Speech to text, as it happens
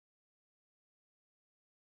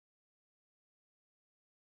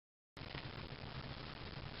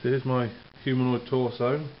So here's my humanoid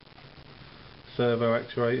torso, servo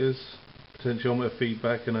actuators, potentiometer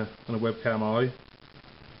feedback and a webcam eye.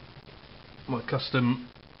 My custom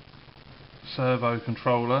servo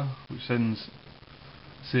controller which sends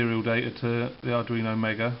serial data to the Arduino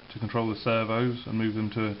Mega to control the servos and move them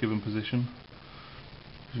to a given position.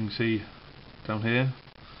 As you can see down here,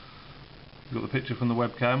 you've got the picture from the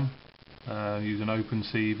webcam, using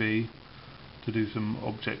OpenCV to do some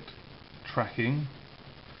object tracking.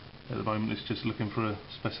 At the moment it's just looking for a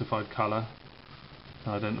specified colour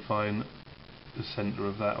and identifying the centre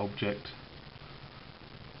of that object.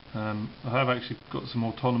 I have actually got some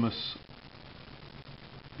autonomous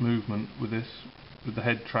movement with this, with the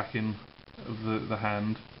head tracking of the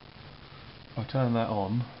hand. If I turn that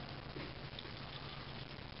on,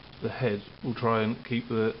 the head will try and keep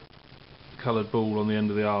the coloured ball on the end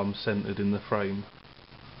of the arm centred in the frame.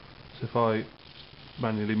 So if I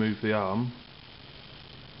manually move the arm,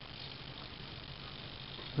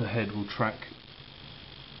 the head will track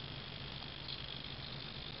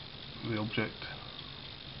the object.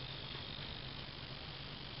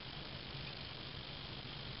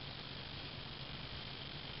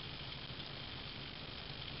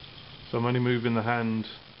 So I'm only moving the hand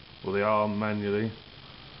or the arm manually,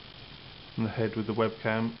 and the head with the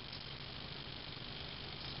webcam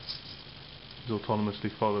is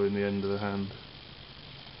autonomously following the end of the hand.